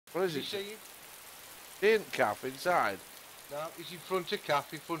What is You it? see him? He ain't calf inside. No, he's in front of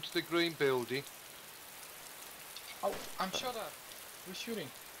Calf, in front of the green building. Oh, I'm shot at. Who's shooting?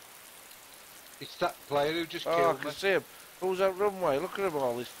 It's that player who just Oh, I killed can me. see him. Who's that runway? Look at them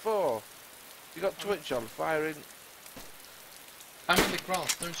all. There's 4. You got Twitch on, firing. I'm in the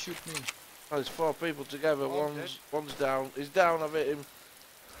grass, don't shoot me. Oh, there's 4 people together. Oh, One's down. He's down. I've hit him.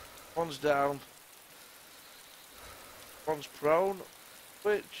 One's down. One's prone.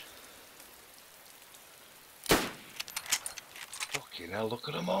 Twitch. Fucking hell, look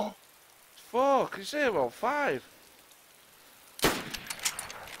at them all. 4. Can you see them all? 5.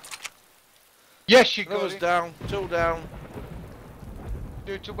 Yes, you got Another's it. down. 2 down.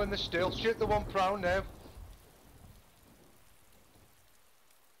 Shoot them when they're still. Shoot the one prone now.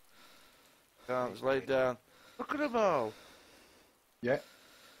 Can't lay down. Look at them all. Yeah.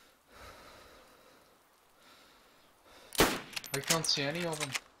 I can't see any of them.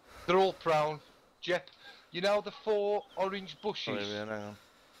 They're all prone. Jep, you know the 4 orange Oh, bushes yeah, hang on.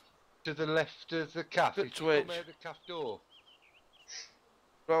 to the left of the calf? Bit If you come Twitch. out the calf door.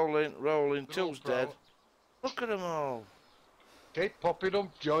 Rolling. They're all 2's prone. dead. Look at them all. Keep popping them,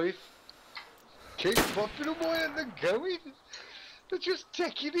 Joyce. Keep popping them away and they're going. They're just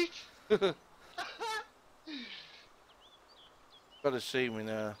taking it. Gotta see me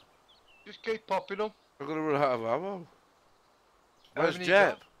now. Just keep popping them. I'm gonna run out of ammo. How Where's many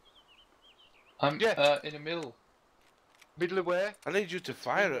Jep? I'm Yeah. in the middle. Middle of where? I need you to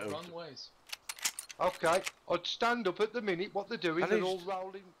fire at them. Runways. Okay. I'd stand up at the minute. What they're doing, I they're need all to-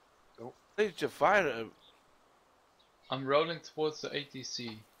 rolling. I need you to fire at them. I'm rolling towards the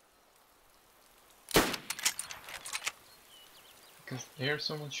ATC. I can hear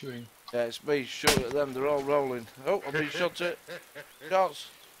someone shooting. Yeah, it's me shooting at them. They're all rolling. Oh, I'm being shot at. Shots.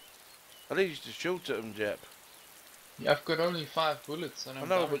 I need you to shoot at them, Jep. Yeah, I've got only 5 bullets and I I'm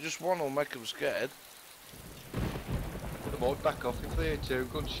know, down. but just one will make them scared. They might back off if they're too.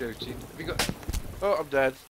 Gun shooting. Have you got? Oh, I'm dead.